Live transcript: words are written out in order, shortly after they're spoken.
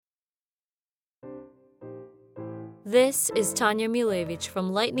This is Tanya Milevich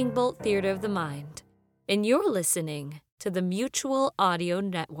from Lightning Bolt Theater of the Mind, and you're listening to the Mutual Audio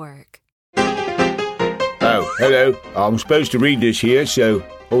Network. Oh, hello. I'm supposed to read this here, so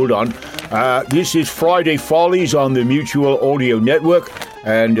hold on. This is Friday Follies on the Mutual Audio Network,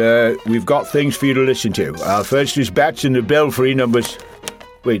 and we've got things for you to listen to. First is Bats in the Belfry, numbers...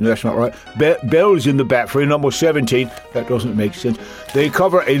 Wait, no, that's not right. Bells in the Belfry, number 17. That doesn't make sense. They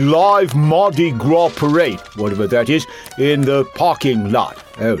cover a live Mardi Gras parade, whatever that is, in the parking lot.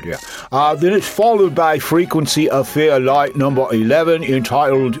 Oh, dear. Then it's followed by Frequency of Fear Light, number 11,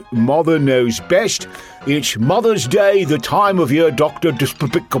 entitled Mother Knows Best. It's Mother's Day, the time of year Dr.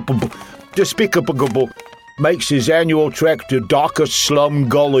 Despicable makes his annual trek to darkest slum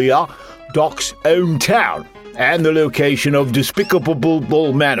Golia, Doc's own town, and the location of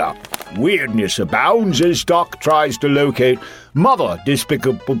Despicable Manor. Weirdness abounds as Doc tries to locate Mother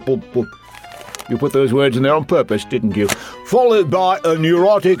Despicable. You put those words in there on purpose, didn't you? Followed by a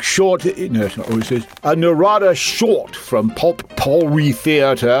neurotic short... No, that's not what it says. A neurotic short from Pulp Polry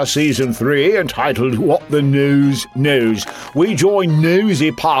Theatre, Season 3, entitled What the News Knows. We join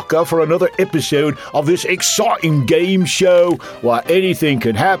Nosy Parker for another episode of this exciting game show where anything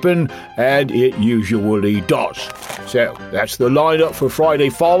can happen, and it usually does. So, that's the lineup for Friday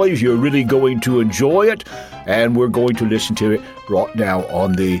Follies. You're really going to enjoy it, and we're going to listen to it right now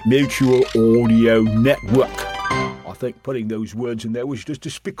on the Mutual Audio Network. I think putting those words in there was just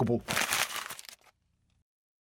despicable.